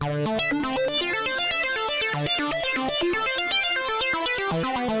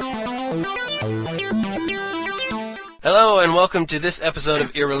Hello and welcome to this episode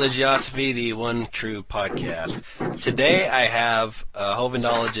of Irreligiosity, the one true podcast. Today I have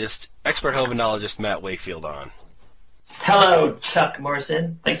expert hovenologist Matt Wakefield on. Hello, Chuck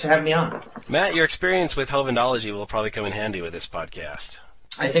Morrison. Thanks for having me on. Matt, your experience with hovenology will probably come in handy with this podcast.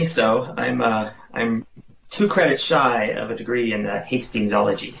 I think so. I'm 2 credits shy of a degree in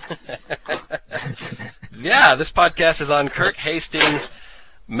Hastingsology. Yeah, this podcast is on Kirk Hastings'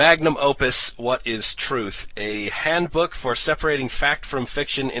 magnum opus, What is Truth? A handbook for separating fact from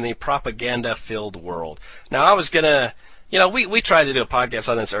fiction in a propaganda-filled world. Now, I was gonna, we tried to do a podcast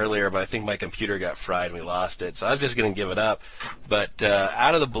on this earlier, but I think my computer got fried and we lost it, so I was just gonna give it up. But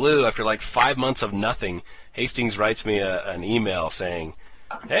out of the blue, after like 5 months of nothing, Hastings writes me an email saying,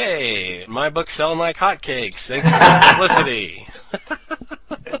 "Hey, my book's selling like hotcakes. Thanks for the publicity."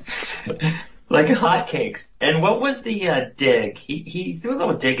 Like hotcakes. And what was the dig? He threw a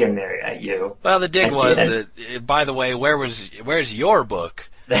little dig in there at you. Well, the dig was that, by the way, where's your book?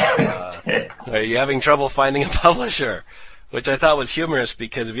 Are you having trouble finding a publisher? Which I thought was humorous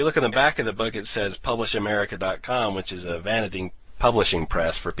because if you look on the back of the book, it says PublishAmerica.com, which is a vanity publishing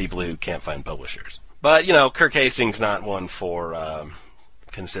press for people who can't find publishers. But, Kirk Hastings not one for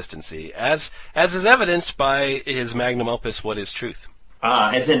consistency, as is evidenced by his magnum opus, What is Truth?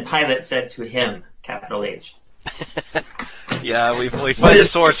 As in Pilate said to him, capital H. Yeah, we find a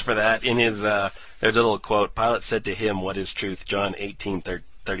source for that in his, there's a little quote, Pilate said to him, "What is truth?" John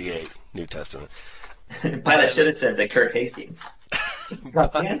 18:38, New Testament. Pilate should have said that Kirk Hastings. It's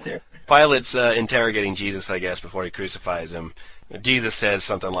not the answer. Pilate's interrogating Jesus, I guess, before he crucifies him. Jesus says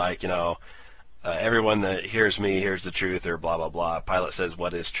something like, everyone that hears me hears the truth, or blah, blah, blah. Pilate says,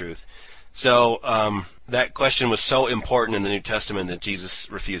 "What is truth?" So that question was so important in the New Testament that Jesus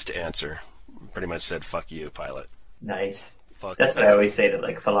refused to answer. Pretty much said, "Fuck you, Pilate." Nice. Fuck That's you. what I always say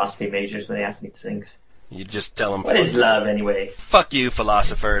to philosophy majors when they ask me things. You just tell them, "What is love anyway?" Fuck you,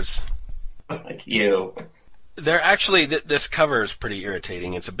 philosophers. Like you. They're actually, this cover is pretty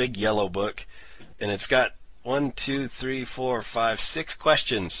irritating. It's a big yellow book, and it's got 1, 2, 3, 4, 5, 6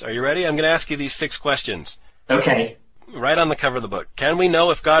 questions. Are you ready? I'm going to ask you these 6 questions. Okay. Right on the cover of the book. Can we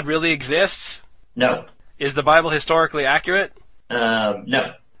know if God really exists? No. Is the Bible historically accurate?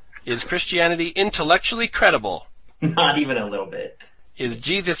 No. Is Christianity intellectually credible? Not even a little bit. Is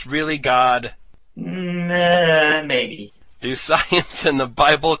Jesus really God? Maybe. Do science and the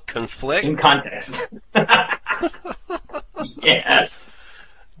Bible conflict? In context. Yes.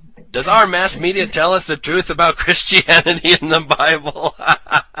 Does our mass media tell us the truth about Christianity and the Bible?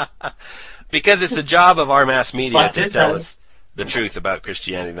 Because it's the job of our mass media to tell us the truth about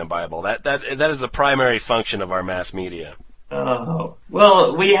Christianity and the Bible. That is the primary function of our mass media. Oh.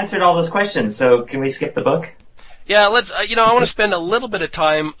 Well, we answered all those questions, so can we skip the book? Yeah, let's, I want to spend a little bit of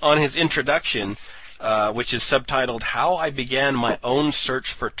time on his introduction, which is subtitled, How I Began My Own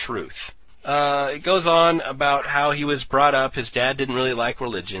Search for Truth. It goes on about how he was brought up. His dad didn't really like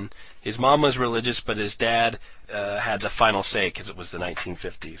religion. His mom was religious, but his dad had the final say because it was the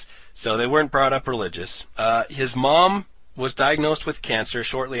 1950s. So they weren't brought up religious. His mom was diagnosed with cancer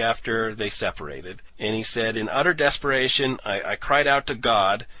shortly after they separated. And he said, in utter desperation, I cried out to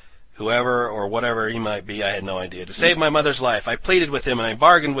God, whoever or whatever he might be, I had no idea, to save my mother's life. I pleaded with him and I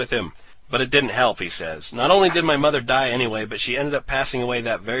bargained with him. But it didn't help, he says. Not only did my mother die anyway, but she ended up passing away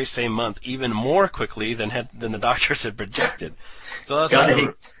that very same month, even more quickly than the doctors had projected. So that's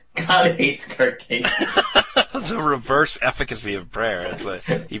God hates Kirk Hastings. That's a reverse efficacy of prayer. It's like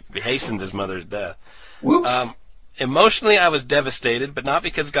he hastened his mother's death. Whoops. Emotionally, I was devastated, but not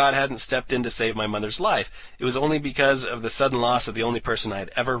because God hadn't stepped in to save my mother's life. It was only because of the sudden loss of the only person I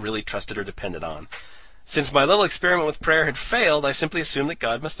had ever really trusted or depended on. Since my little experiment with prayer had failed, I simply assumed that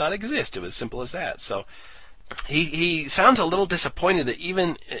God must not exist. It was as simple as that. So he sounds a little disappointed that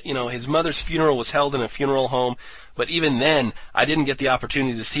even, his mother's funeral was held in a funeral home, but even then, I didn't get the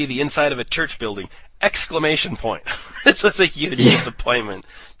opportunity to see the inside of a church building! Exclamation point. This was a huge disappointment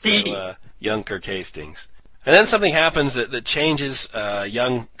to young Kirk Hastings. And then something happens that changes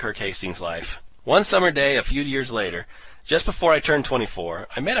young Kirk Hastings' life. One summer day, a few years later, just before I turned 24,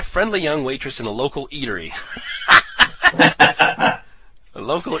 I met a friendly young waitress in a local eatery. A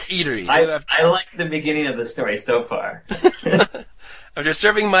local eatery. I like the beginning of the story so far. After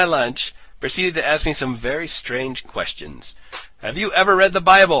serving my lunch, proceeded to ask me some very strange questions. Have you ever read the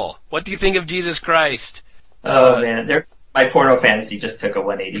Bible? What do you think of Jesus Christ? Oh, man. My porno fantasy just took a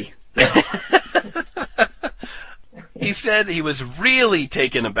 180. So. He said he was really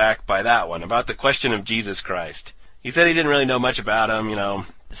taken aback by that one, about the question of Jesus Christ. He said he didn't really know much about him,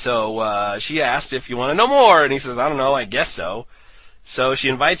 So she asked if you want to know more, and he says, I don't know, I guess so. So she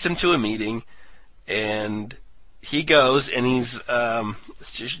invites him to a meeting, and he goes and he's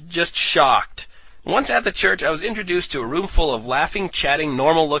just shocked. Once at the church, I was introduced to a room full of laughing, chatting,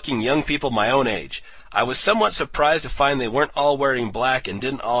 normal-looking young people my own age. I was somewhat surprised to find they weren't all wearing black and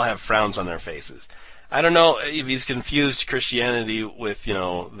didn't all have frowns on their faces. I don't know if he's confused Christianity with,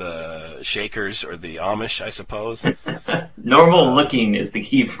 the Shakers or the Amish, I suppose. Normal-looking is the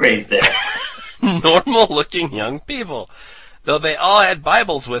key phrase there. Normal-looking young people. Though they all had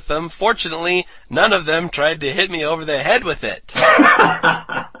Bibles with them, fortunately, none of them tried to hit me over the head with it!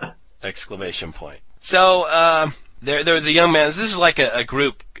 Exclamation point. So, there was a young man. This is like a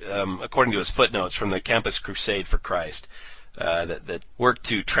group, according to his footnotes, from the Campus Crusade for Christ, that worked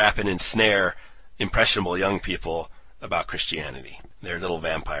to trap and ensnare impressionable young people about Christianity. They're little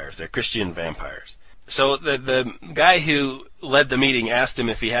vampires. They're Christian vampires. So the guy who led the meeting asked him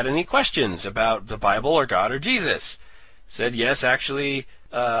if he had any questions about the Bible or God or Jesus. Said, yes, actually,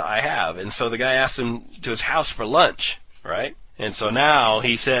 I have. And so the guy asked him to his house for lunch, right? And so now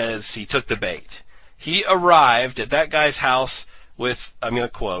he says he took the bait. He arrived at that guy's house with, I'm going to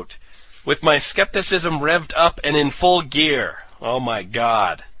quote, with my skepticism revved up and in full gear. Oh, my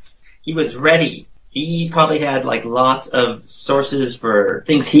God. He was ready. He probably had, lots of sources for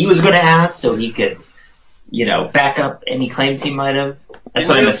things he was going to ask so he could, back up any claims he might have. That's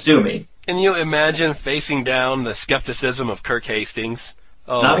what I'm assuming. Can you imagine facing down the skepticism of Kirk Hastings?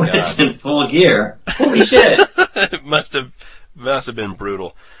 Oh, not my when God. it's in full gear. Holy shit. It must have been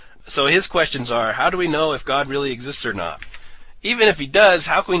brutal. So his questions are, how do we know if God really exists or not? Even if he does,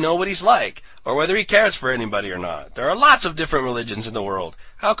 how can we know what he's like? Or whether he cares for anybody or not? There are lots of different religions in the world.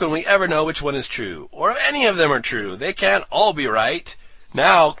 How can we ever know which one is true? Or if any of them are true? They can't all be right.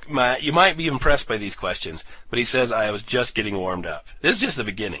 Now, you might be impressed by these questions, but he says, I was just getting warmed up. This is just the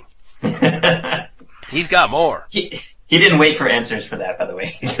beginning. He's got more. He didn't wait for answers for that, by the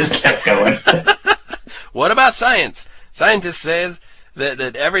way. He just kept going. What about science? Scientists says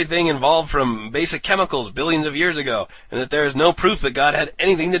that everything evolved from basic chemicals billions of years ago, and that there is no proof that God had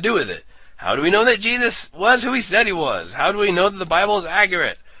anything to do with it. How do we know that Jesus was who he said he was? How do we know that the Bible is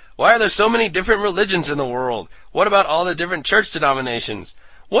accurate? Why are there so many different religions in the world? What about all the different church denominations?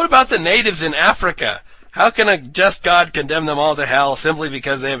 What about the natives in Africa? How can a just God condemn them all to hell simply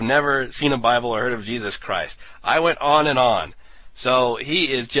because they have never seen a Bible or heard of Jesus Christ? I went on and on. So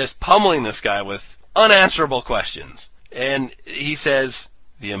he is just pummeling this guy with unanswerable questions. And he says,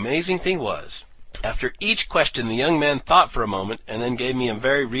 the amazing thing was, after each question, the young man thought for a moment and then gave me a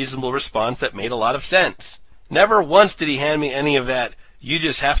very reasonable response that made a lot of sense. Never once did he hand me any of that, you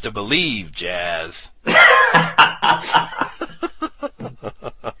just have to believe, jazz.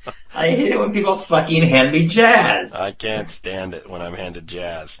 I hate it when people fucking hand me jazz. I can't stand it when I'm handed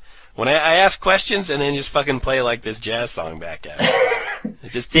jazz. When I ask questions and then just fucking play like this jazz song back at me.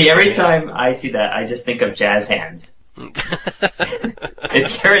 It just See, every time I see that, I just think of jazz hands.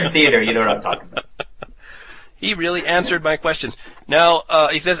 If you're in theater, you know what I'm talking about. He really answered my questions. Now,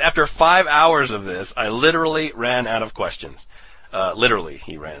 he says, after 5 hours of this, I literally ran out of questions. Literally,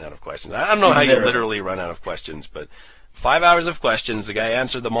 he ran out of questions. I don't know how you literally run out of questions, but 5 hours of questions, the guy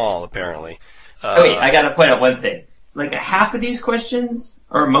answered them all, apparently. Wait, I gotta point out one thing. Half of these questions,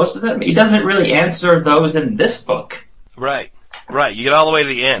 or most of them, he doesn't really answer those in this book. Right. You get all the way to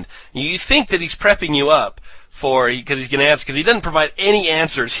the end. You think that he's prepping you up because he's going to answer, because he doesn't provide any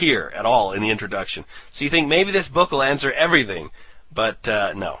answers here at all in the introduction. So you think maybe this book will answer everything, but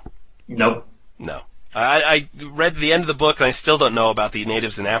no. Nope. No. I read the end of the book and I still don't know about the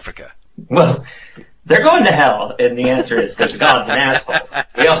natives in Africa. Well, they're going to hell, and the answer is because God's an asshole.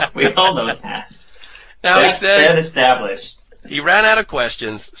 We all know that. Now he says, been established. He ran out of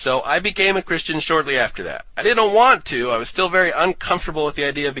questions, so I became a Christian shortly after that. I didn't want to. I was still very uncomfortable with the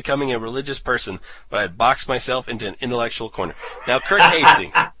idea of becoming a religious person, but I had boxed myself into an intellectual corner. Now, Kirk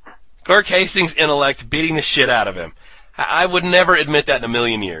Hastings' intellect beating the shit out of him. I would never admit that in a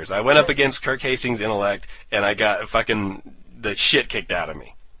million years. I went up against Kirk Hastings' intellect, and I got fucking the shit kicked out of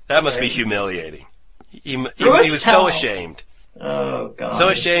me. That must be humiliating. He was so ashamed. Oh, God. So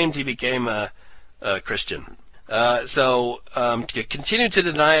ashamed he became a Christian. To continue to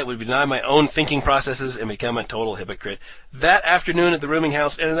deny it would deny my own thinking processes and become a total hypocrite. That afternoon at the rooming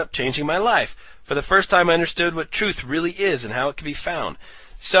house ended up changing my life. For the first time I understood what truth really is and how it can be found.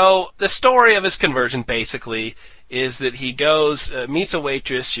 So the story of his conversion basically is that he goes, meets a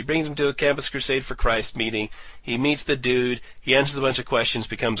waitress, she brings him to a Campus Crusade for Christ meeting, he meets the dude, he answers a bunch of questions,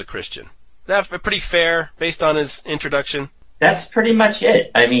 becomes a Christian. That's pretty fair based on his introduction? That's pretty much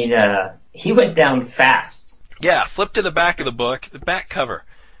it. I mean, he went down fast. Yeah, flip to the back of the book, the back cover.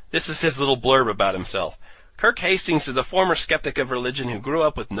 This is his little blurb about himself. Kirk Hastings is a former skeptic of religion who grew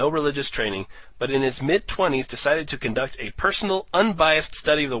up with no religious training, but in his mid-20s decided to conduct a personal, unbiased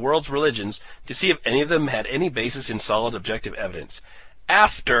study of the world's religions to see if any of them had any basis in solid objective evidence.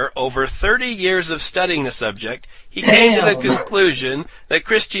 After over 30 years of studying the subject, he came to the conclusion that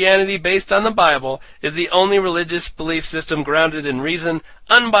Christianity based on the Bible is the only religious belief system grounded in reason,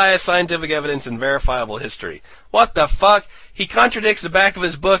 unbiased scientific evidence, and verifiable history. What the fuck? He contradicts the back of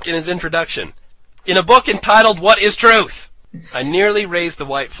his book in his introduction. In a book entitled What is Truth? I nearly raised the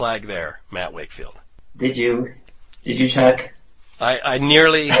white flag there, Matt Wakefield. Did you, Chuck? I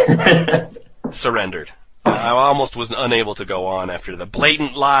nearly surrendered. I almost was unable to go on after the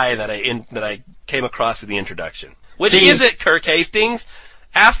blatant lie that I came across in the introduction. Which is it, Kirk Hastings?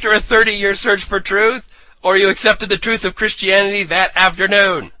 After a 30-year search for truth, or you accepted the truth of Christianity that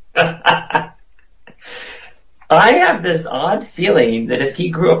afternoon? I have this odd feeling that if he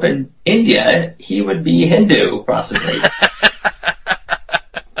grew up in India, he would be Hindu, possibly.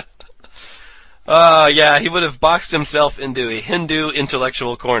 Yeah, he would have boxed himself into a Hindu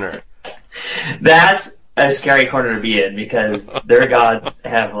intellectual corner. That's a scary corner to be in, because their gods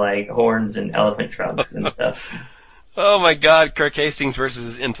have, like, horns and elephant trunks and stuff. Oh my god, Kirk Hastings versus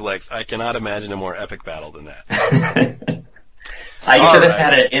his intellect. I cannot imagine a more epic battle than that. I should have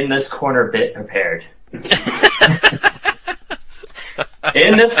had an In This Corner bit prepared.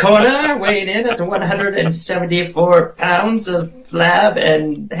 In this corner, weighing in at 174 pounds of flab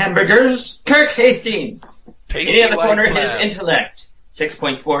and hamburgers, Kirk Hastings. Pasty In the other corner, flab. his intellect.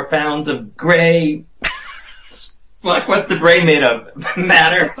 6.4 pounds of gray... Fuck, what's the gray made of?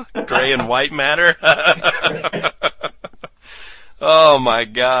 Matter. Gray and white matter? Oh my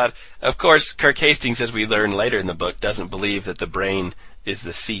god. Of course, Kirk Hastings, as we learn later in the book, doesn't believe that the brain is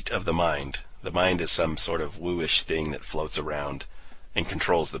the seat of the mind. The mind is some sort of wooish thing that floats around and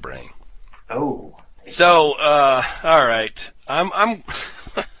controls the brain. Oh. So, alright. I'm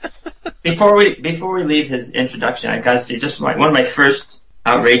Before we leave his introduction, I gotta say, just one of my first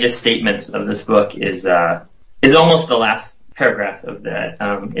outrageous statements of this book is almost the last paragraph of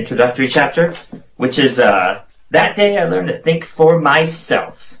the introductory chapter, which is, that day I learned to think for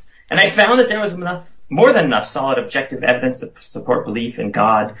myself. And I found that there was more than enough solid objective evidence to support belief in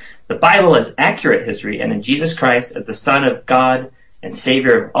God, the Bible as accurate history, and in Jesus Christ as the Son of God and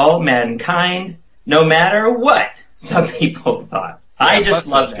Savior of all mankind, no matter what some people thought. I just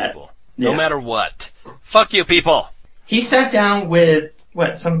love that. People. No matter what. Fuck you, people! He sat down with,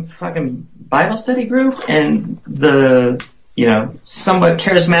 some fucking Bible study group, and the, somewhat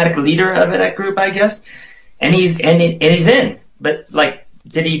charismatic leader of that group, I guess, and he's in. But,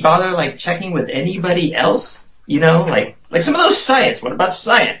 did he bother, checking with anybody else? Like some of those science. What about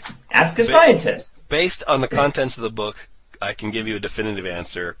science? Ask a scientist. Based on the contents of the book, I can give you a definitive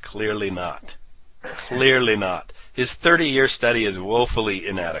answer. Clearly not. Clearly not. His 30-year study is woefully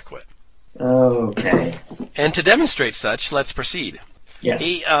inadequate. Okay. And to demonstrate such, let's proceed. Yes.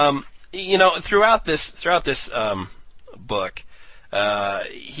 He, throughout this book,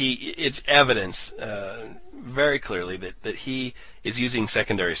 it's evidence very clearly that he is using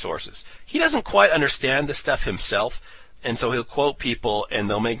secondary sources. He doesn't quite understand this stuff himself, and so he'll quote people, and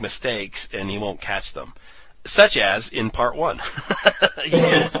they'll make mistakes, and he won't catch them. Such as in part 1.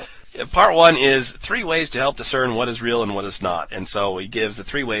 Part 1 is 3 ways to help discern what is real and what is not. And so he gives the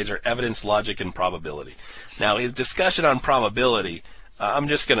 3 ways are evidence, logic, and probability. Now, his discussion on probability, I'm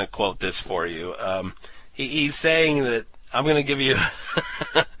just going to quote this for you. He's saying that I'm going to give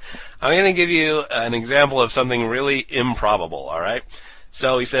you an example of something really improbable, all right?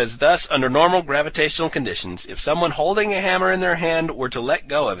 So he says, thus, under normal gravitational conditions, if someone holding a hammer in their hand were to let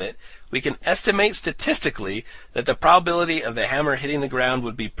go of it, we can estimate statistically that the probability of the hammer hitting the ground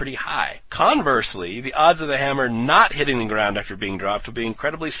would be pretty high. Conversely, the odds of the hammer not hitting the ground after being dropped would be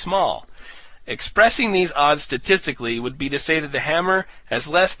incredibly small. Expressing these odds statistically would be to say that the hammer has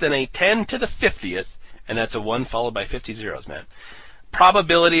less than a 10 to the 50th, and that's a 1 followed by 50 zeros, man,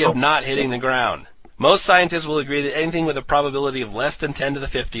 probability of not hitting the ground. Most scientists will agree that anything with a probability of less than 10 to the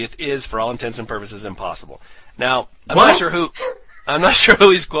 50th is, for all intents and purposes, impossible. Now, I'm not sure who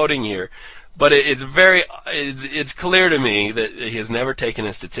he's quoting here, but it's clear to me that he has never taken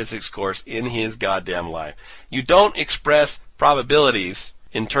a statistics course in his goddamn life. You don't express probabilities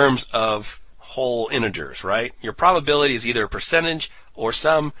in terms of whole integers, right? Your probability is either a percentage or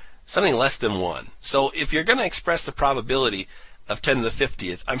something less than 1. So if you're going to express the probability of 10 to the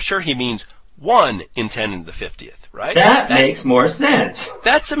 50th, I'm sure he means 1 in 10 to the 50th, right? That makes more sense.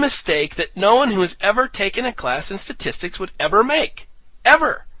 That's a mistake that no one who has ever taken a class in statistics would ever make.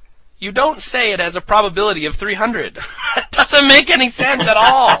 Ever. You don't say it has a probability of 300. It doesn't make any sense at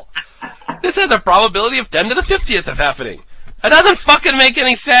all. This has a probability of 10 to the 50th of happening. That doesn't fucking make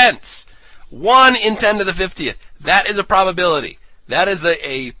any sense. 1 in 10 to the 50th. That is a probability. That is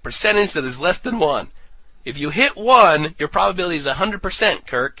a percentage that is less than 1. If you hit 1, your probability is 100%,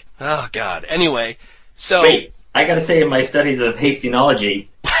 Kirk. Oh, God. Anyway, so... Wait, I gotta say, in my studies of Hastings-ology,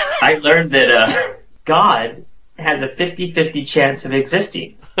 I learned that God has a 50-50 chance of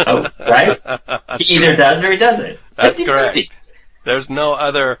existing. Oh, right? He either does or he doesn't. That's 50-50. correct. There's no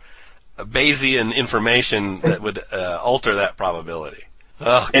other Bayesian information that would alter that probability.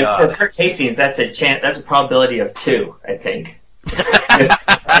 Oh, And God. for Kirk Hastings, that's a probability of 2, I think.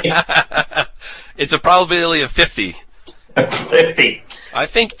 It's a probability of 50. 50. I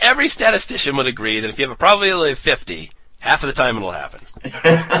think every statistician would agree that if you have a probability of 50, half of the time it'll happen.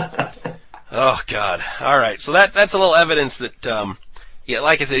 Oh, God. All right, so that's a little evidence that, yeah,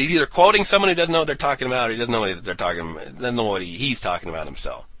 like I said, he's either quoting someone who doesn't know what they're talking about, or he doesn't know what they're talking about, doesn't know what he's talking about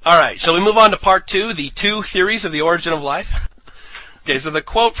himself. All right, shall we move on to part 2, the 2 theories of the origin of life? Okay, so the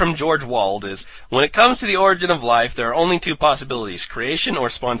quote from George Wald is, "When it comes to the origin of life, there are only 2 possibilities, creation or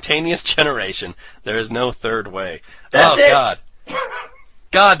spontaneous generation. There is no third way." That's oh, it? God.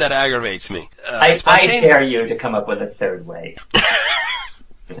 God, that aggravates me. I dare you to come up with a third way.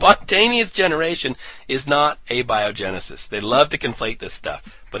 Spontaneous generation is not abiogenesis. They love to conflate this stuff,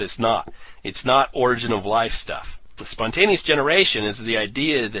 but it's not. It's not origin of life stuff. The spontaneous generation is the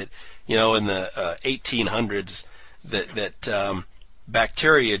idea that, in the 1800s, that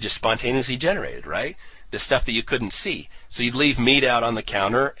bacteria just spontaneously generated, right? The stuff that you couldn't see. So you'd leave meat out on the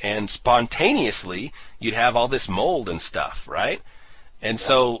counter, and spontaneously you'd have all this mold and stuff, right? And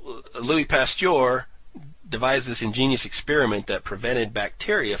so Louis Pasteur devised this ingenious experiment that prevented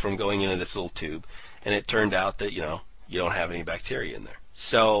bacteria from going into this little tube, and it turned out that, you don't have any bacteria in there.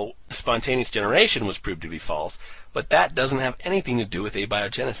 So spontaneous generation was proved to be false, but that doesn't have anything to do with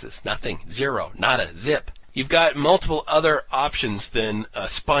abiogenesis. Nothing. Zero. Nada. Zip. You've got multiple other options than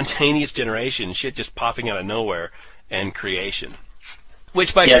spontaneous generation, shit just popping out of nowhere, and creation.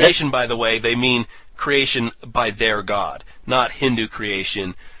 Which by creation, by the way, they mean creation by their God, not Hindu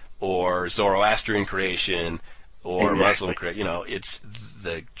creation or Zoroastrian creation or Muslim creation. It's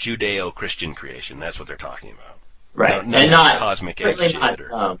the Judeo-Christian creation. That's what they're talking about. Right. No, and not cosmic egg shit.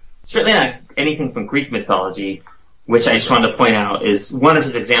 Certainly not anything from Greek mythology, which I just wanted to point out is one of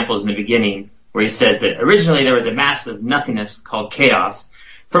his examples in the beginning, where he says that originally there was a mass of nothingness called chaos,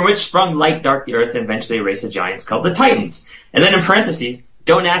 from which sprung light, dark the earth, and eventually a race of giants called the Titans. And then in parentheses,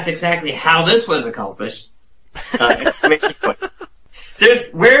 don't ask exactly how this was accomplished. Exclamation point.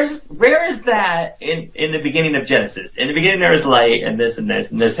 Where is that in the beginning of Genesis? In the beginning there was light, and this and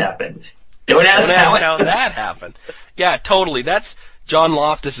this and this happened. Don't ask how that happened. Yeah, totally. That's John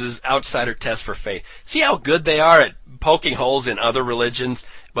Loftus's outsider test for faith. See how good they are at poking holes in other religions,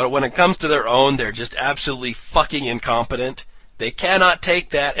 but when it comes to their own, they're just absolutely fucking incompetent. They cannot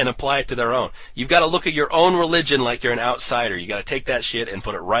take that and apply it to their own. You've got to look at your own religion like you're an outsider. You got to take that shit and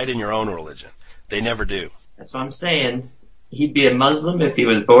put it right in your own religion. They never do. That's what I'm saying. He'd be a Muslim if he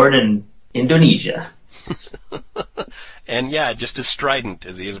was born in Indonesia. And yeah, just as strident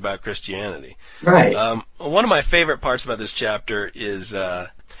as he is about Christianity. Right. One of my favorite parts about this chapter is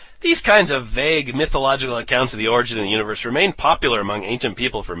these kinds of vague mythological accounts of the origin of the universe remained popular among ancient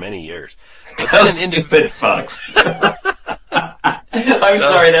people for many years. Those stupid fucks. I'm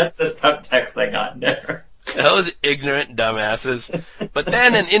sorry, that's the subtext I got there. Those ignorant dumbasses. But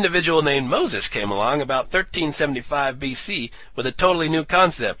then an individual named Moses came along about 1375 BC with a totally new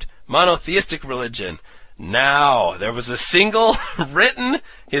concept, monotheistic religion. Now, there was a single, written,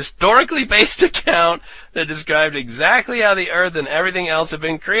 historically based account that described exactly how the earth and everything else had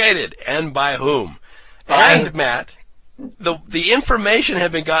been created, and by whom. And, Matt, the information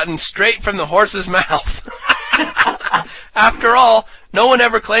had been gotten straight from the horse's mouth. After all, no one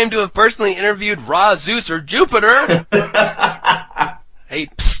ever claimed to have personally interviewed Ra, Zeus, or Jupiter. Hey,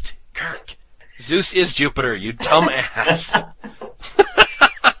 psst, Kirk. Zeus is Jupiter, you dumb ass.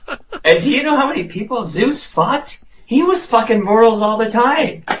 And do you know how many people Zeus fought? He was fucking morals all the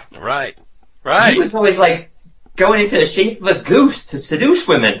time. Right. He was always like going into the shape of a goose to seduce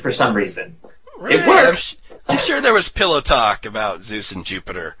women for some reason. Right. It worked. I'm sure there was pillow talk about Zeus and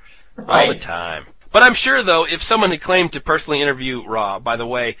Jupiter all the time. But I'm sure, though, if someone had claimed to personally interview Ra, by the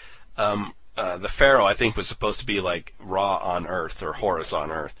way, the Pharaoh, I think, was supposed to be like Ra on Earth or Horus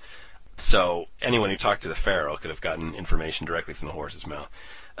on Earth. So anyone who talked to the Pharaoh could have gotten information directly from the horse's mouth.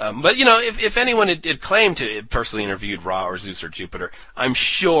 But, if anyone had claimed to have personally interviewed Ra or Zeus or Jupiter, I'm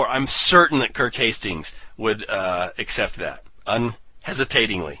certain that Kirk Hastings would accept that.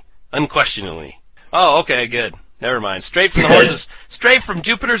 Unhesitatingly. Unquestioningly. Oh, okay, good. Never mind. Straight from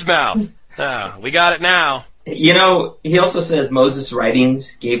Jupiter's mouth. We got it now. You know, he also says Moses'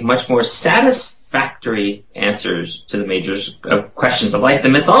 writings gave much more satisfactory answers to the major questions of life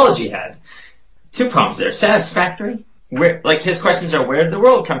than mythology had. Two problems there. Satisfactory? Like his questions are, where did the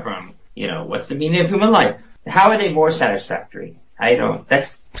world come from? You know, what's the meaning of human life? How are they more satisfactory?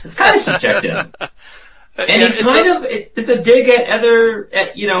 It's kind of subjective. And it's a dig at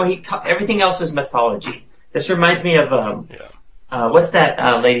everything else is mythology. This reminds me of, what's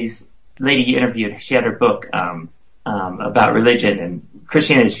that lady you interviewed? She had her book about religion, and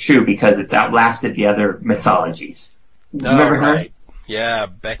Christianity is true because it's outlasted the other mythologies. Remember her? Yeah,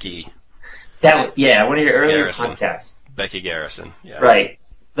 Becky. One of your earlier Garrison. podcasts. Becky Garrison. Yeah. Right.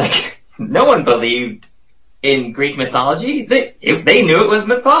 Like, no one believed in Greek mythology. They knew it was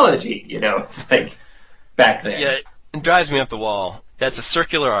mythology. You know, it's like back then. Yeah, it drives me up the wall. That's a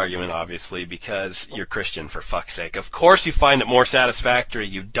circular argument, obviously, because you're Christian, for fuck's sake. Of course you find it more satisfactory,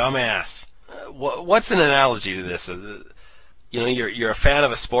 you dumbass. What's an analogy to this? You're a fan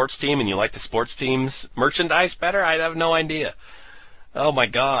of a sports team and you like the sports team's merchandise better? I have no idea. Oh, my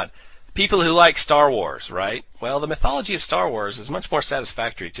God. People who like Star Wars, right? Well, the mythology of Star Wars is much more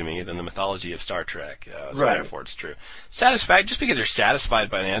satisfactory to me than the mythology of Star Trek. So right. Therefore, it's true. Just because you're satisfied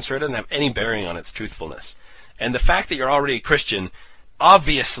by an answer, it doesn't have any bearing on its truthfulness. And the fact that you're already a Christian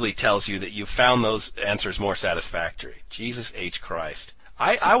obviously tells you that you found those answers more satisfactory. Jesus H. Christ.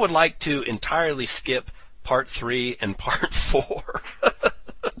 I would like to entirely skip Part 3 and Part 4.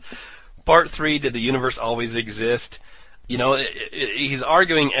 Part 3, did the universe always exist? You know, he's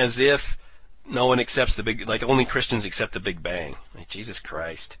arguing as if no one accepts only Christians accept the Big Bang. Like, Jesus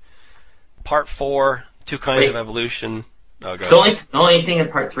Christ. Part 4, two kinds of evolution. Oh, go ahead. The only thing in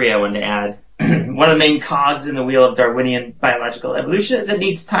Part 3 I wanted to add, one of the main cogs in the wheel of Darwinian biological evolution is it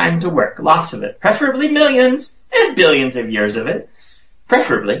needs time to work. Lots of it. Preferably millions and billions of years of it.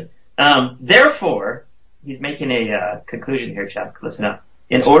 Preferably. Therefore, he's making a conclusion here, Chuck. Listen up.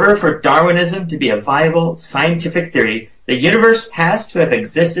 In order for Darwinism to be a viable scientific theory, the universe has to have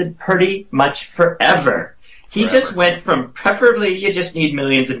existed pretty much forever. He just went from preferably you just need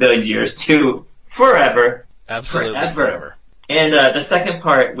millions and billions of years to forever. Absolutely forever. And the second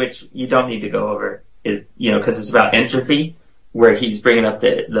part, which you don't need to go over, is, because it's about entropy, where he's bringing up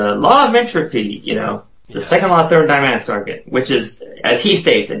the law of entropy, the second law of thermodynamics argument, which is, as he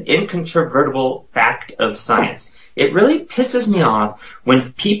states, an incontrovertible fact of science. It really pisses me off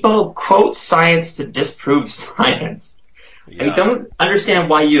when people quote science to disprove science. Yeah. I don't understand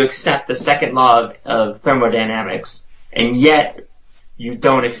why you accept the second law of thermodynamics, and yet you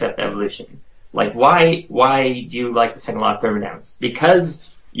don't accept evolution. Like, why do you like the second law of thermodynamics? Because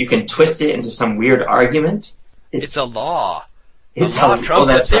you can twist it into some weird argument? It's a law. It's a law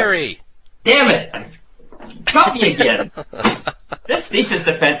trumps a theory. Right. Damn it! Got me again. This thesis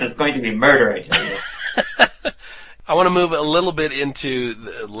defense is going to be murder, I tell you. I want to move a little bit into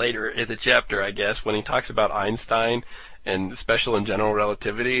later in the chapter, I guess, when he talks about Einstein and special and general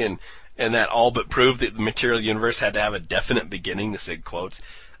relativity, and that all but proved that the material universe had to have a definite beginning, the Sig quotes.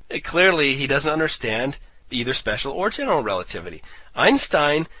 Clearly, he doesn't understand either special or general relativity.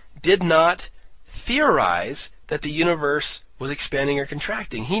 Einstein did not theorize that the universe was expanding or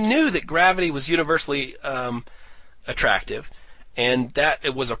contracting. He knew that gravity was universally attractive, and that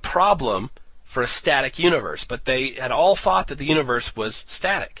it was a problem for a static universe, but they had all thought that the universe was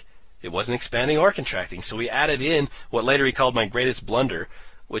static. It wasn't expanding or contracting, so he added in what later he called my greatest blunder,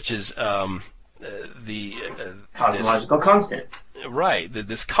 which is the cosmological constant. Right,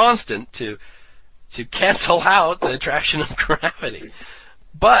 this constant to cancel out the attraction of gravity.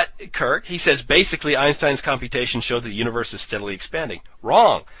 But, Kirk, he says basically Einstein's computation showed that the universe is steadily expanding.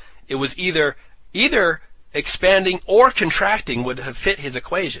 Wrong. It was either expanding or contracting would have fit his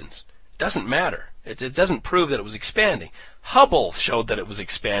equations. Doesn't matter. It doesn't prove that it was expanding. Hubble showed that it was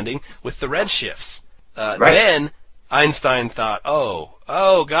expanding with the redshifts. Right. Then Einstein thought,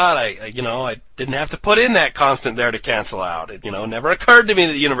 oh God, I didn't have to put in that constant there to cancel out. It never occurred to me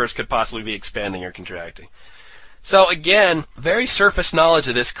that the universe could possibly be expanding or contracting. So again, very surface knowledge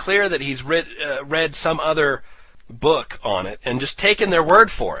of this. Clear that he's read some other book on it and just taken their word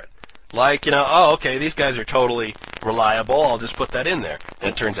for it. Like, okay, these guys are totally reliable, I'll just put that in there.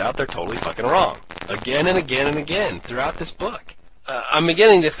 And it turns out they're totally fucking wrong. Again and again and again throughout this book. I'm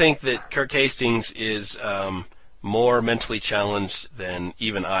beginning to think that Kirk Hastings is more mentally challenged than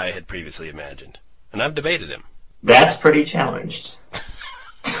even I had previously imagined. And I've debated him. That's pretty challenged.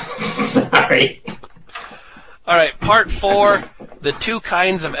 Sorry. All right, part 4, the two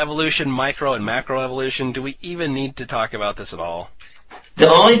kinds of evolution, micro and macroevolution. Do we even need to talk about this at all? The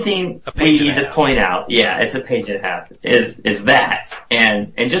only thing A we page and need a to half. point out, yeah, it's a page and a half, is that,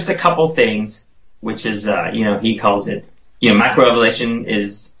 and just a couple things, which is, he calls it, macroevolution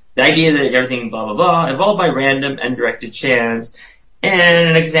is the idea that everything blah blah blah evolved by random and directed chance, and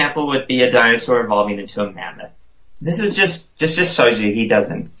an example would be a dinosaur evolving into a mammoth. This is just shows you he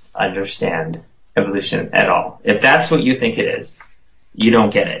doesn't understand evolution at all. If that's what you think it is, you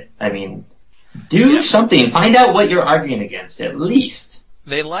don't get it. I mean, do something. Find out what you're arguing against, at least.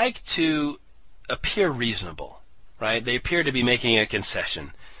 They like to appear reasonable, right? They appear to be making a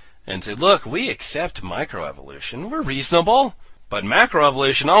concession and say, look, we accept microevolution. We're reasonable. But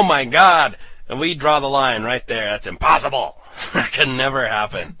macroevolution, oh my God. And we draw the line right there. That's impossible. That can never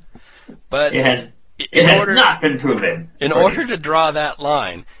happen. But it has not been proven. In order to draw that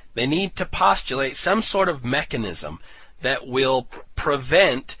line, they need to postulate some sort of mechanism that will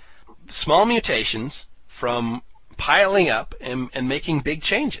prevent small mutations from piling up and making big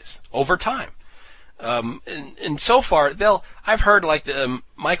changes over time. And so far, I've heard like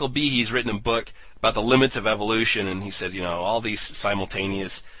Michael Behe's written a book about the limits of evolution, and he said, all these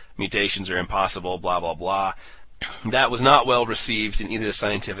simultaneous mutations are impossible, blah, blah, blah. That was not well received in either the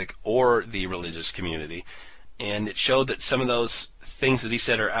scientific or the religious community, and it showed that some of those things that he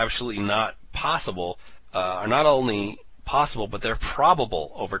said are absolutely not possible are not only possible, but they're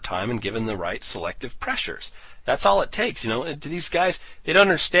probable over time and given the right selective pressures. That's all it takes. To these guys, they don't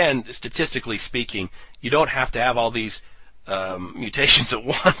understand, statistically speaking, you don't have to have all these mutations at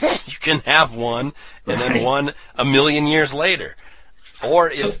once. You can have one and then one a million years later.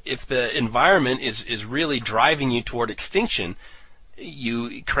 Or if the environment is really driving you toward extinction,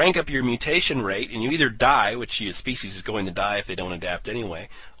 you crank up your mutation rate and you either die, which your species is going to die if they don't adapt anyway,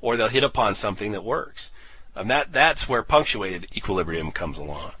 or they'll hit upon something that works. That's where punctuated equilibrium comes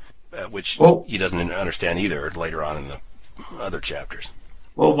along, which he doesn't understand either later on in the other chapters.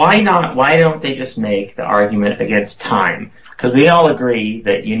 Well, why not? Why don't they just make the argument against time? Because we all agree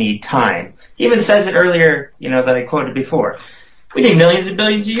that you need time. He even says it earlier, that I quoted before. We need millions and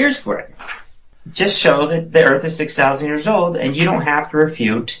billions of years for it. Just show that the Earth is 6,000 years old, and you don't have to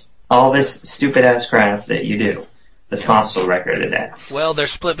refute all this stupid-ass crap that you do. The fossil record of that. Well, they're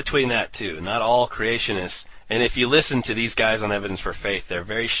split between that, too. Not all creationists. And if you listen to these guys on Evidence for Faith, they're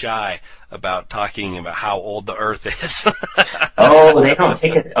very shy about talking about how old the Earth is. Oh, they don't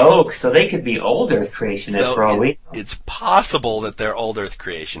take it. Oh, so they could be old Earth creationists for all we know. It's possible that they're old Earth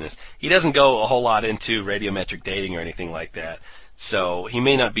creationists. He doesn't go a whole lot into radiometric dating or anything like that. So he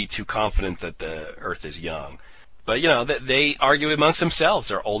may not be too confident that the Earth is young. But, they argue amongst themselves.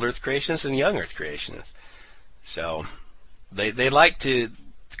 They're old Earth creationists and young Earth creationists. So they like to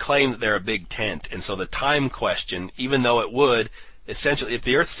claim that they're a big tent. And so the time question, even though it would, essentially, if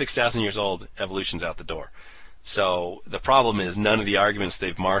the Earth's 6,000 years old, evolution's out the door. So the problem is none of the arguments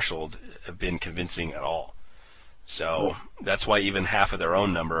they've marshaled have been convincing at all. So that's why even half of their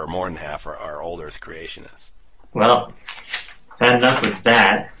own number, or more than half, are old Earth creationists. Well, had enough with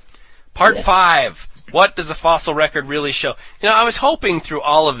that. Part 5. What does a fossil record really show? I was hoping through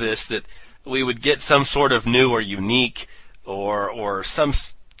all of this that we would get some sort of new or unique or some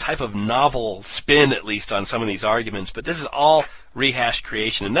type of novel spin, at least, on some of these arguments. But this is all rehashed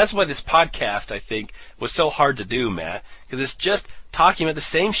creation. And that's why this podcast, I think, was so hard to do, Matt. Because it's just talking about the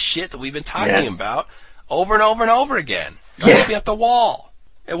same shit that we've been talking about over and over and over again. Drives me up the wall.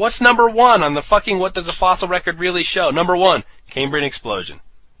 And what's number 1 on the fucking what does a fossil record really show? Number 1, Cambrian explosion.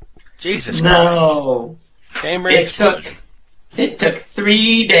 Jesus Christ. No. Cambrian explosion. It took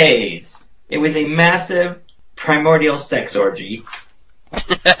 3 days. It was a massive primordial sex orgy.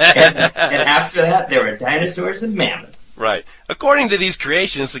 and after that, there were dinosaurs and mammoths. Right. According to these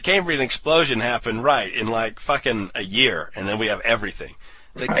creations, the Cambrian explosion happened in like fucking a year, and then we have everything.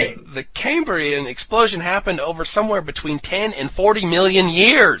 The Cambrian explosion happened over somewhere between 10 and 40 million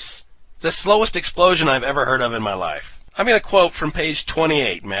years. It's the slowest explosion I've ever heard of in my life. I'm going to quote from page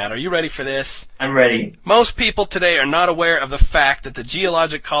 28, Matt. Are you ready for this? I'm ready. Most people today are not aware of the fact that the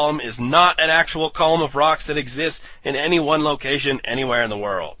geologic column is not an actual column of rocks that exists in any one location anywhere in the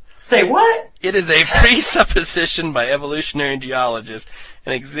world. Say what? It is a presupposition by evolutionary geologists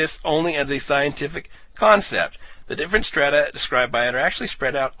and exists only as a scientific concept. The different strata described by it are actually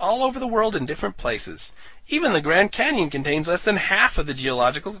spread out all over the world in different places. Even the Grand Canyon contains less than half of the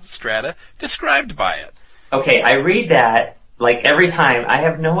geological strata described by it. Okay, I read that like every time. I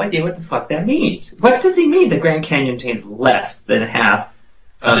have no idea what the fuck that means. What does he mean the Grand Canyon contains less than half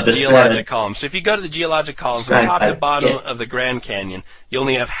of the geologic column? So if you go to the geologic column from top to bottom of the Grand Canyon, you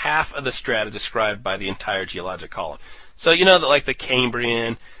only have half of the strata described by the entire geologic column. So that like the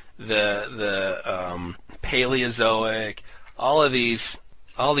Cambrian, the Paleozoic, all of these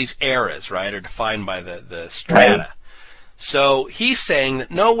all these eras, right, are defined by the strata. Right. So he's saying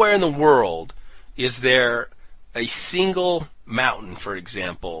that nowhere in the world is there a single mountain, for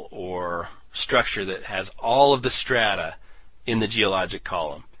example, or structure that has all of the strata in the geologic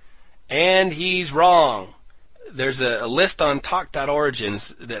column. And he's wrong. There's a list on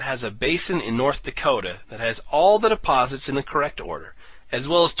talk.origins that has a basin in North Dakota that has all the deposits in the correct order, as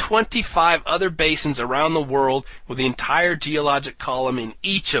well as 25 other basins around the world with the entire geologic column in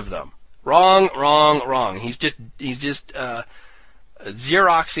each of them. Wrong, wrong, wrong. He's just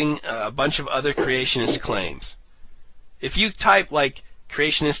Xeroxing a bunch of other creationist claims. If you type like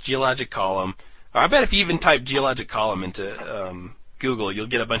creationist geologic column, or I bet if you even type geologic column into Google, you'll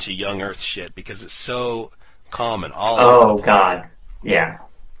get a bunch of young Earth shit because it's so common all over the place. God, yeah.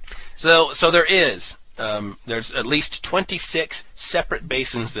 So there is. There's at least 26 separate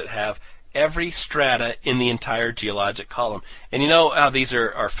basins that have every strata in the entire geologic column. And you know how these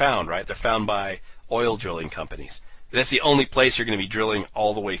are found, right? They're found by oil drilling companies. That's the only place you're going to be drilling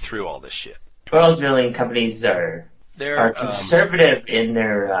all the way through all this shit. Oil drilling companies are conservative in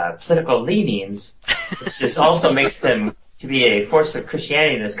their political leanings, which just also makes them to be a force of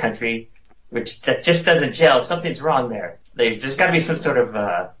Christianity in this country, which that just doesn't gel. Something's wrong there. There's got to be some sort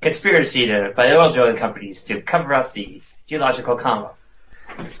of conspiracy by the oil drilling companies to cover up the geological column.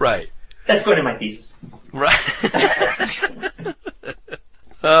 Right. That's going to my thesis. Right.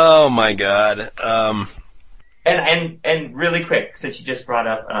 Oh my God. And really quick, since you just brought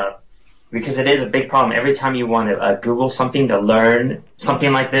up, because it is a big problem. Every time you want to Google something to learn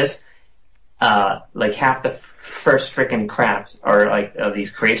something like this, like half the first frickin' crap are like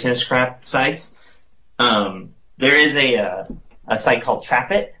these creationist crap sites. There is a site called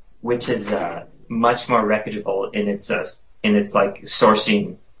Trapit, which is much more reputable in its like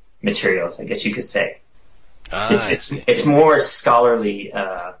sourcing materials, I guess you could say. It's more scholarly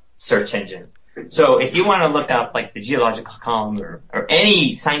search engine. So if you want to look up like the geological column or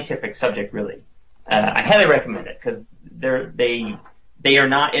any scientific subject, really, I highly recommend it because they are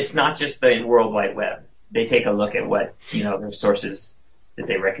not. It's not just the World Wide Web. They take a look at what their sources that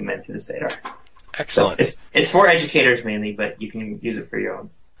they recommend to the site are. Excellent. So it's for educators mainly, but you can use it for your own.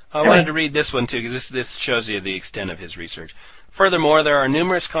 I wanted to read this one too because this shows you the extent of his research. Furthermore, there are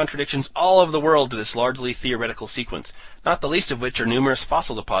numerous contradictions all over the world to this largely theoretical sequence, not the least of which are numerous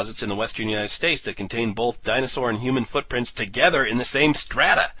fossil deposits in the western United States that contain both dinosaur and human footprints together in the same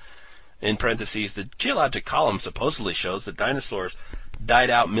strata. In parentheses, the geologic column supposedly shows that dinosaurs died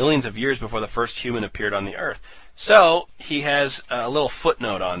out millions of years before the first human appeared on the Earth. So, he has a little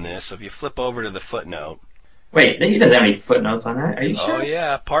footnote on this, so if you flip over to the footnote. Wait, he doesn't have any footnotes on that? Are you sure? Oh,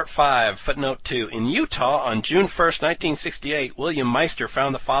 yeah. Part 5, footnote 2. In Utah, on June 1st, 1968, William Meister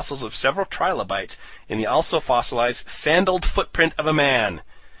found the fossils of several trilobites in the also fossilized sandaled footprint of a man.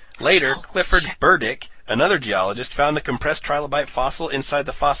 Later, Clifford Burdick, another geologist, found a compressed trilobite fossil inside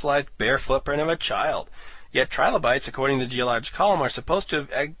the fossilized bare footprint of a child. Yet trilobites, according to the geologic column, are supposed to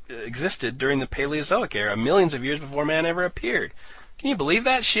have existed during the Paleozoic era, millions of years before man ever appeared. Can you believe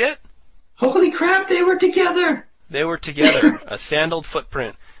that shit? Holy crap, they were together! They were together. A sandaled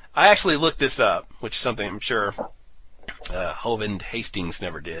footprint. I actually looked this up, which is something I'm sure Hovand Hastings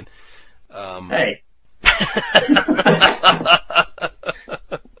never did. Hey.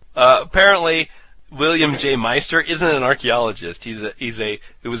 Apparently, William J. Meister isn't an archaeologist. It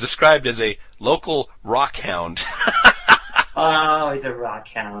was described as a local rock hound. Oh, he's a rock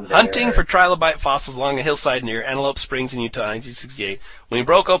hound. Hunting for trilobite fossils along a hillside near Antelope Springs in Utah in 1968, when he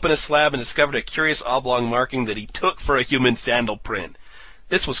broke open a slab and discovered a curious oblong marking that he took for a human sandal print.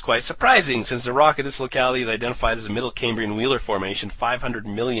 This was quite surprising, since the rock at this locality is identified as a Middle Cambrian Wheeler Formation 500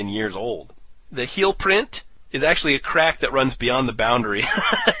 million years old. The heel print is actually a crack that runs beyond the boundary.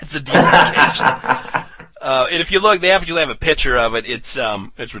 It's a demarcation. And if you look, they actually have a picture of it. It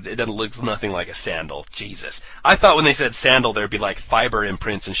doesn't look nothing like a sandal. Jesus. I thought when they said sandal, there'd be like fiber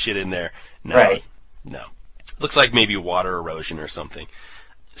imprints and shit in there. No. Right. No. Looks like maybe water erosion or something.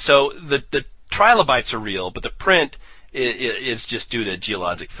 So the trilobites are real, but the print is just due to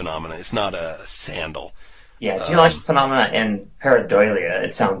geologic phenomena. It's not a sandal. Yeah, geologic phenomena and pareidolia,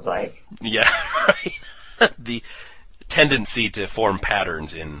 it sounds like. Yeah, right. The tendency to form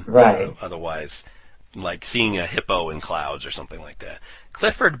patterns in otherwise, like seeing a hippo in clouds or something like that.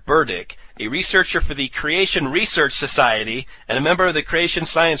 Clifford Burdick, a researcher for the Creation Research Society and a member of the Creation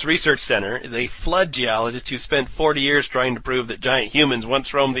Science Research Center, is a flood geologist who spent 40 years trying to prove that giant humans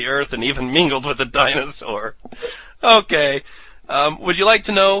once roamed the Earth and even mingled with a dinosaur. Okay. Would you like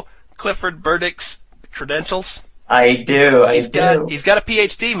to know Clifford Burdick's credentials? I do. He's got a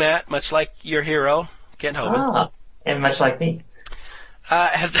PhD, Matt, much like your hero, Kent Hovind. And much like me.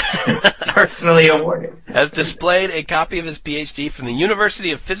 Has Personally awarded. has displayed a copy of his PhD from the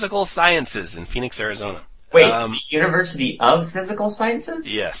University of Physical Sciences in Phoenix, Arizona. Wait, University of Physical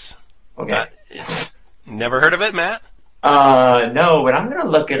Sciences? Yes. Okay. Never heard of it, Matt? No, but I'm gonna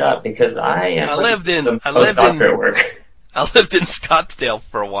look it up because I lived in postdoctorate work. I lived in Scottsdale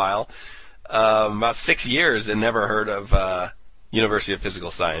for a while, about 6 years, and never heard of University of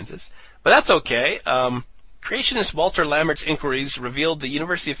Physical Sciences. But that's okay. Creationist Walter Lammert's inquiries revealed the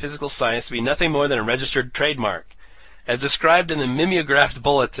University of Physical Science to be nothing more than a registered trademark. As described in the Mimeographed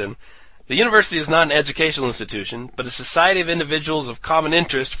Bulletin, the university is not an educational institution, but a society of individuals of common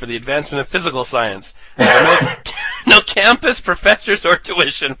interest for the advancement of physical science. There are no campus, professors, or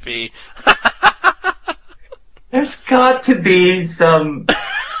tuition fee. There's got to be some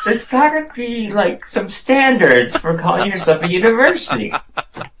standards for calling yourself a university.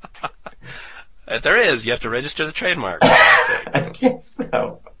 There is. You have to register the trademark. I guess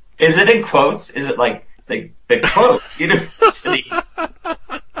so. Is it in quotes? Is it like the quote, university?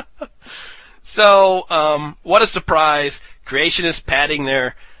 So, what a surprise. Creationists padding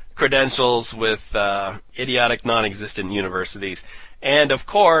their credentials with idiotic, non-existent universities. And, of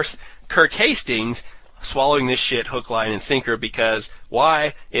course, Kirk Hastings swallowing this shit hook, line, and sinker because,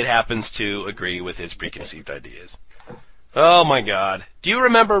 why? It happens to agree with his preconceived ideas. Oh, my God. Do you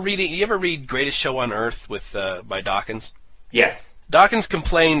remember reading... You ever read Greatest Show on Earth by Dawkins? Yes. Dawkins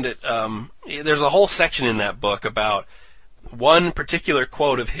complained that there's a whole section in that book about one particular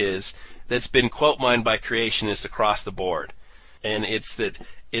quote of his that's been quote-mined by creationists across the board. And it's that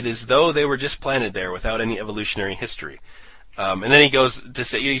it is though they were just planted there without any evolutionary history. And then he goes to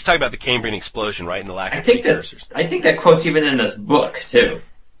say... He's talking about the Cambrian explosion, right, and the lack of precursors. I think that quote's even in this book, too.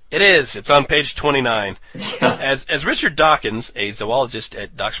 It is. It's on page 29. Yeah. As Richard Dawkins, a zoologist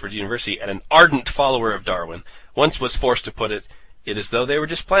at Oxford University and an ardent follower of Darwin, once was forced to put it, it is though they were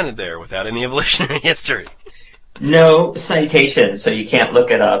just planted there without any evolutionary history. No citation, so you can't look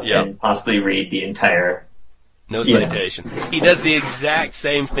it up and possibly read the entire... No citation. He does the exact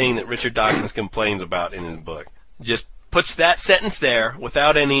same thing that Richard Dawkins complains about in his book. Just puts that sentence there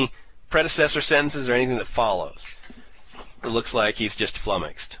without any predecessor sentences or anything that follows. It looks like he's just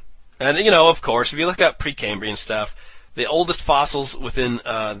flummoxed. And, of course, if you look up Precambrian stuff, the oldest fossils within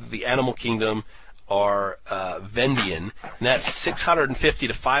the animal kingdom are Vendian, and that's 650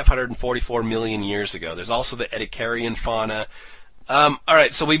 to 544 million years ago. There's also the Edicarian fauna. All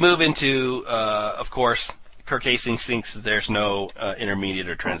right, so we move into, of course, Kirk Hastings thinks that there's no intermediate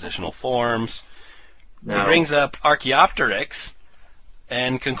or transitional forms. No. He brings up Archaeopteryx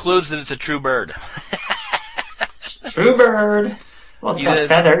and concludes that it's a true bird. True bird. Well, it's got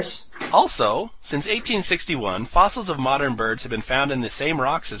feathers. Also, since 1861, fossils of modern birds have been found in the same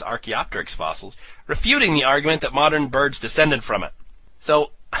rocks as Archaeopteryx fossils, refuting the argument that modern birds descended from it.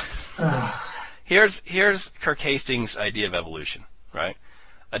 So, here's Kirk Hastings' idea of evolution, right?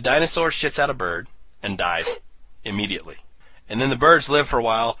 A dinosaur shits out a bird and dies immediately. And then the birds live for a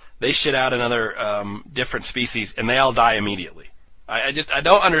while, they shit out another different species, and they all die immediately. I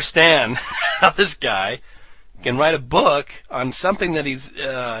don't understand how this guy can write a book on something that he's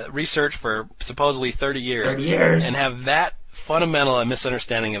researched for supposedly 30 years and have that fundamental a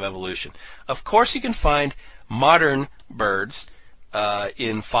misunderstanding of evolution. Of course you can find modern birds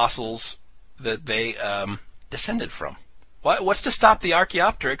in fossils that they descended from. What's to stop the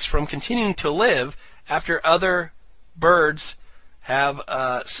Archaeopteryx from continuing to live after other birds have,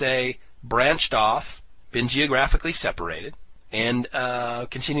 say, branched off, been geographically separated, and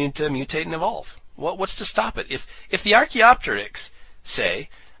continued to mutate and evolve? What's to stop it? If the Archaeopteryx, say,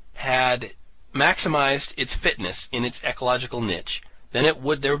 had maximized its fitness in its ecological niche, then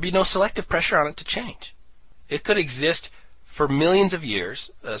there would be no selective pressure on it to change. It could exist for millions of years,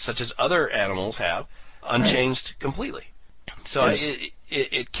 such as other animals have, unchanged completely. So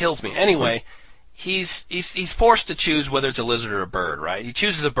it kills me. Anyway, he's forced to choose whether it's a lizard or a bird, right? He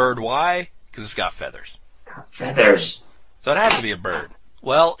chooses a bird. Why? Because it's got feathers. It's got feathers. So it has to be a bird.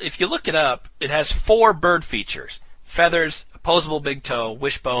 Well, if you look it up, it has 4 bird features: feathers, opposable big toe,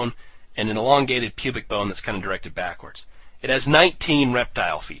 wishbone, and an elongated pubic bone that's kind of directed backwards. It has 19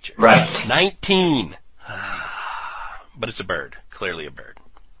 reptile features. Right. 19! But it's a bird. Clearly a bird.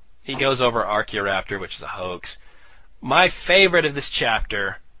 He goes over Archaeoraptor, which is a hoax. My favorite of this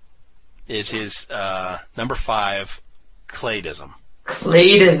chapter is his number 5, Claydism.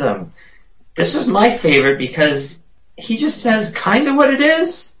 Claydism. This was my favorite because he just says kind of what it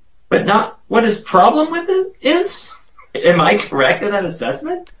is, but not what his problem with it is. Am I correct in that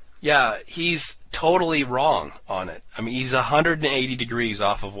assessment? Yeah, he's totally wrong on it. I mean, he's 180 degrees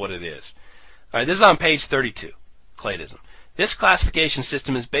off of what it is. All right, this is on page 32, Claydism. This classification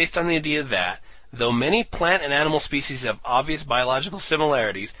system is based on the idea that, though many plant and animal species have obvious biological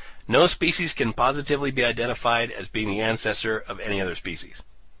similarities, no species can positively be identified as being the ancestor of any other species.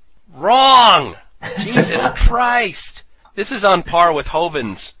 Wrong! Jesus Christ! This is on par with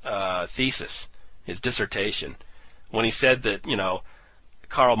Hovine's thesis, his dissertation, when he said that,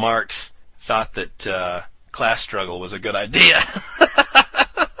 Karl Marx thought that class struggle was a good idea.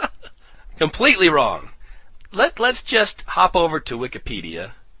 Completely wrong. Let's just hop over to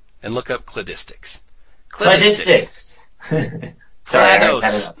Wikipedia and look up cladistics. Cladistics. Sorry,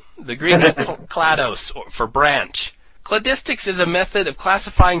 Klados. The Greek is klados, for branch. Cladistics is a method of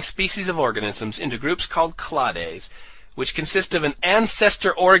classifying species of organisms into groups called clades, which consist of an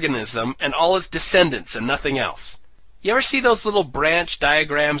ancestor organism and all its descendants and nothing else. You ever see those little branch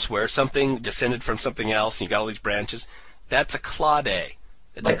diagrams where something descended from something else and you got all these branches? That's a clade.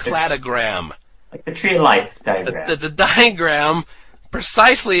 It's like a cladogram. Like the tree of life diagram. It's a diagram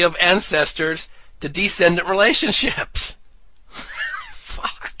precisely of ancestors to descendant relationships.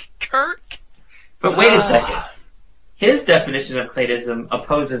 Fuck, Kirk. But wait a second. His definition of cladism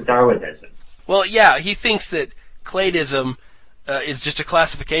opposes Darwinism. Well, yeah, he thinks that cladism is just a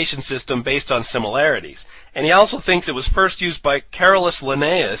classification system based on similarities. And he also thinks it was first used by Carolus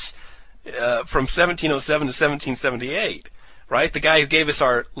Linnaeus from 1707 to 1778, right? The guy who gave us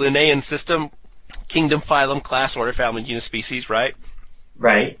our Linnaean system, kingdom, phylum, class, order, family, genus, species, right?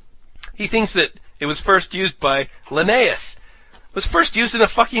 Right. He thinks that it was first used by Linnaeus. It was first used in the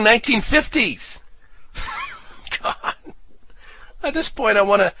fucking 1950s. God. At this point, I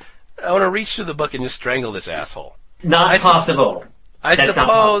want to reach through the book and just strangle this asshole. Not possible. I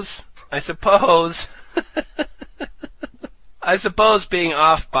suppose being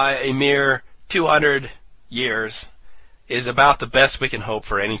off by a mere 200 years is about the best we can hope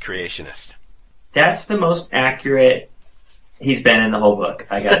for any creationist. That's the most accurate he's been in the whole book,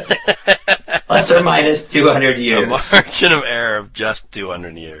 I gotta say. Plus or minus 200 years. A margin of error of just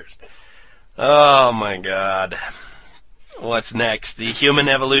 200 years. Oh my God. What's next? The human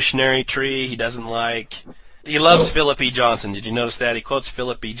evolutionary tree he doesn't like. He loves Philip E. Johnson. Did you notice that? He quotes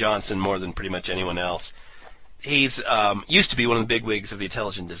Philip E. Johnson more than pretty much anyone else. He's used to be one of the bigwigs of the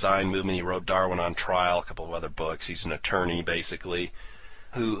intelligent design movement. He wrote Darwin on Trial, a couple of other books. He's an attorney, basically,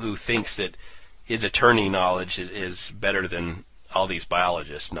 who thinks that his attorney knowledge is better than all these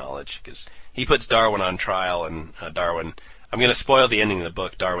biologists' knowledge, because he puts Darwin on trial, and Darwin... I'm going to spoil the ending of the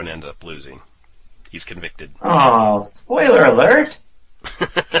book. Darwin ended up losing. He's convicted. Oh, spoiler alert!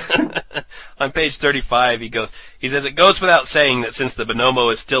 On page 35, he says, it goes without saying that since the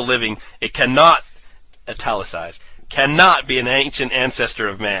bonobo is still living, it cannot, italicized, cannot be an ancient ancestor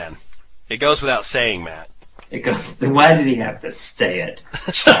of man. It goes without saying, Matt. It goes, why did he have to say it?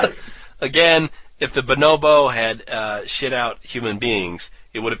 Again, if the bonobo had shit out human beings,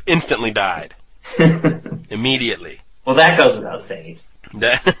 it would have instantly died. Immediately. Well, that goes without saying.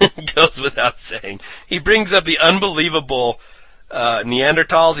 That goes without saying. He brings up the unbelievable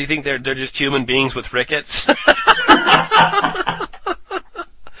Neanderthals. You think they're just human beings with rickets?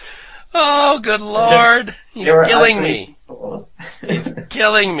 Oh, good Lord. He's killing me. He's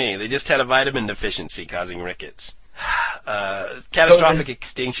killing me. They just had a vitamin deficiency causing rickets. Catastrophic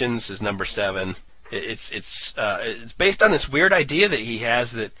extinctions is number 7. It's based on this weird idea that he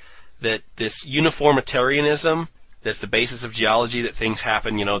has that this uniformitarianism, that's the basis of geology, that things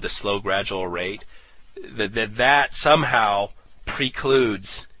happen, the slow, gradual rate, that somehow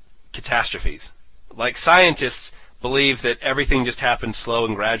precludes catastrophes. Like, scientists believe that everything just happens slow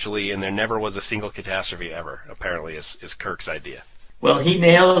and gradually, and there never was a single catastrophe ever, apparently, is Kirk's idea. Well, he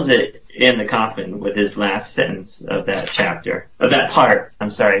nails it in the coffin with his last sentence of that chapter. Of that part,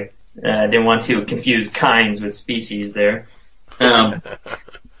 I'm sorry. I didn't want to confuse kinds with species there. For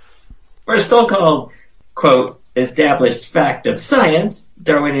a so-called, quote, established fact of science,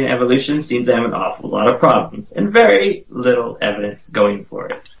 Darwinian evolution seems to have an awful lot of problems and very little evidence going for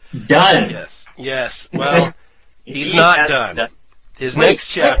it. Done. Yes. Well, he's not done. His next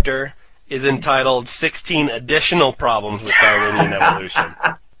chapter is entitled 16 Additional Problems with Darwinian Evolution.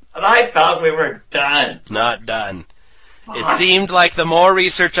 And I thought we were done. Not done. It seemed like the more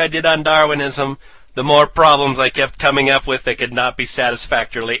research I did on Darwinism, the more problems I kept coming up with that could not be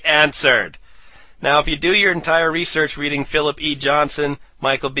satisfactorily answered. Now, if you do your entire research reading Philip E. Johnson,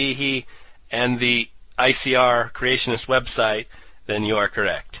 Michael Behe, and the ICR Creationist website, then you are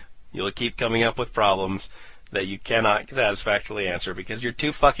correct. You'll keep coming up with problems that you cannot satisfactorily answer because you're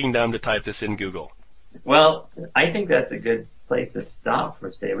too fucking dumb to type this in Google. Well, I think that's a good place to stop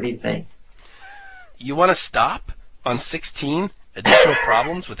for today. What do you think? You want to stop on 16 additional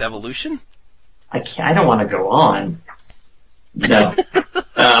problems with evolution? I don't want to go on. No.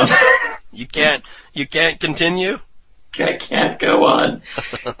 Um, You can't continue? I can't go on.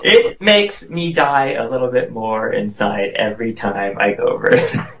 It makes me die a little bit more inside every time I go over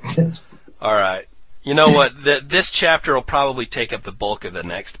it. All right. You know what? This chapter will probably take up the bulk of the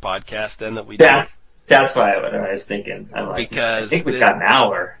next podcast then that we do. That's why what I was thinking. I'm like, Because I think we've got an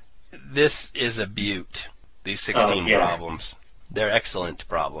hour. This is a beaut. These 16 yeah. problems. They're excellent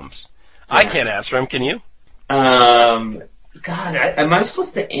problems. I can't answer them, can you? God, am I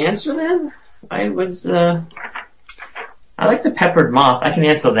supposed to answer them? I like the peppered moth. I can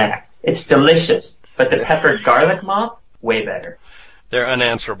answer that. It's delicious. But the peppered garlic moth, way better. They're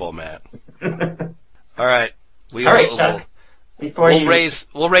unanswerable, Matt. All right. All right, Chuck. We'll raise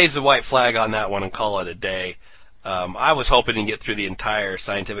the white flag on that one and call it a day. I was hoping to get through the entire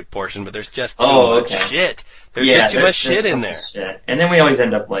scientific portion, but there's just too much shit. There's just too much shit in there. Shit. And then we always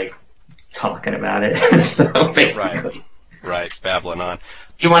end up, like, talking about it. So, basically. Right, babbling on.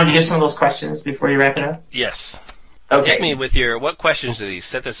 Do you want to do some of those questions before you wrap it up? Yes. Okay. Hit me with what questions are these?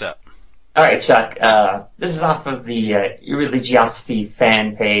 Set this up. All right, Chuck. This is off of the Irreligiosity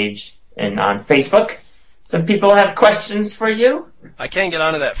fan page and on Facebook. Some people have questions for you. I can't get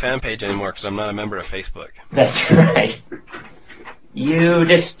onto that fan page anymore because I'm not a member of Facebook. That's right. You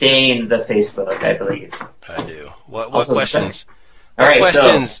disdain the Facebook, I believe. I do. What questions? All right,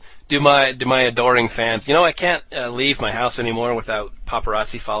 questions do my adoring fans? You know, I can't leave my house anymore without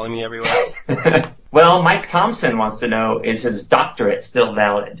paparazzi following me everywhere. Well, Mike Thompson wants to know, is his doctorate still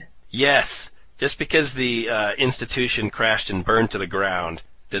valid? Yes. Just because the institution crashed and burned to the ground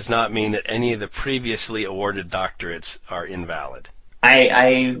does not mean that any of the previously awarded doctorates are invalid.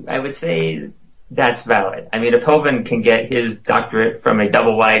 I would say that's valid. I mean, if Hovind can get his doctorate from a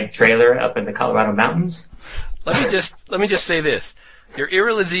double-wide trailer up in the Colorado mountains. Let me just say this. Your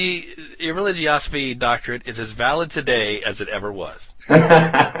irreligiosity doctorate is as valid today as it ever was.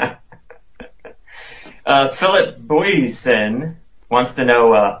 Philip Boyson wants to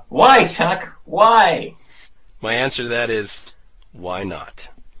know, why, Chuck? Why? My answer to that is, why not?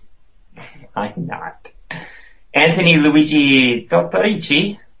 Why not? Anthony Luigi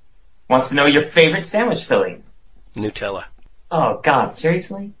Dottorici wants to know your favorite sandwich filling. Nutella. Oh, God,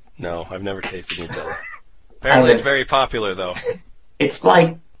 seriously? No, I've never tasted Nutella. Apparently it's very popular, though. It's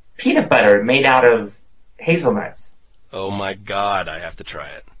like peanut butter made out of hazelnuts. Oh, my God, I have to try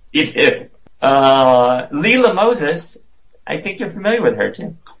it. You do. Leela Moses, I think you're familiar with her,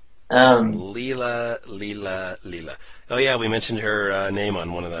 too. Leela. Oh, yeah, we mentioned her name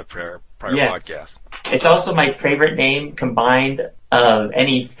on one of the prior podcasts. It's also my favorite name combined of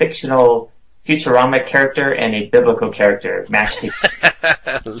any fictional Futurama character and a biblical character matched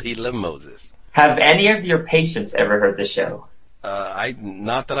together. Leela Moses. Have any of your patients ever heard the show?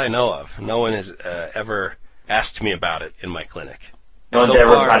 Not that I know of. No one has ever asked me about it in my clinic. No one's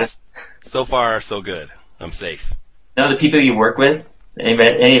ever brought it? So far, so good. I'm safe. None of the people you work with?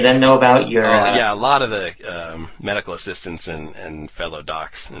 Any of them know about your... yeah, a lot of the medical assistants and fellow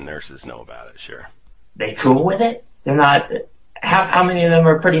docs and nurses know about it, sure. They cool with it? They're not... How many of them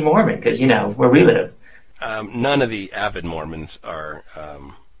are pretty Mormon? Because, you know, where we live. None of the avid Mormons are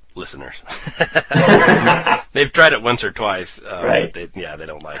listeners. They've tried it once or twice, right. But they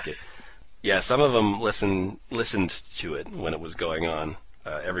don't like it. Yeah, some of them listened to it when it was going on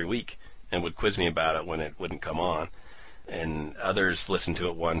every week and would quiz me about it when it wouldn't come on. And others listened to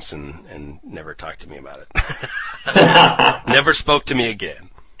it once and never talked to me about it. Never spoke to me again.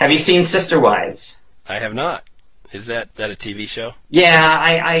 Have you seen Sister Wives? I have not. Is that a TV show? Yeah,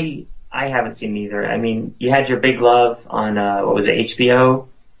 I haven't seen either. I mean, you had your Big Love on, what was it, HBO?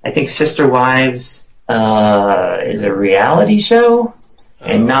 I think Sister Wives is a reality show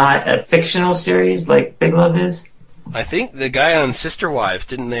and not a fictional series like Big Love is. I think the guy on Sister Wives,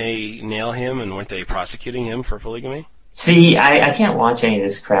 didn't they nail him and weren't they prosecuting him for polygamy? See, I can't watch any of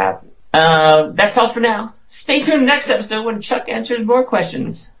this crap. That's all for now. Stay tuned next episode when Chuck answers more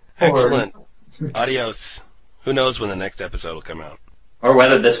questions. Excellent. Adios. Who knows when the next episode will come out? Or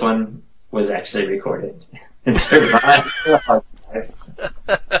whether this one was actually recorded and survived.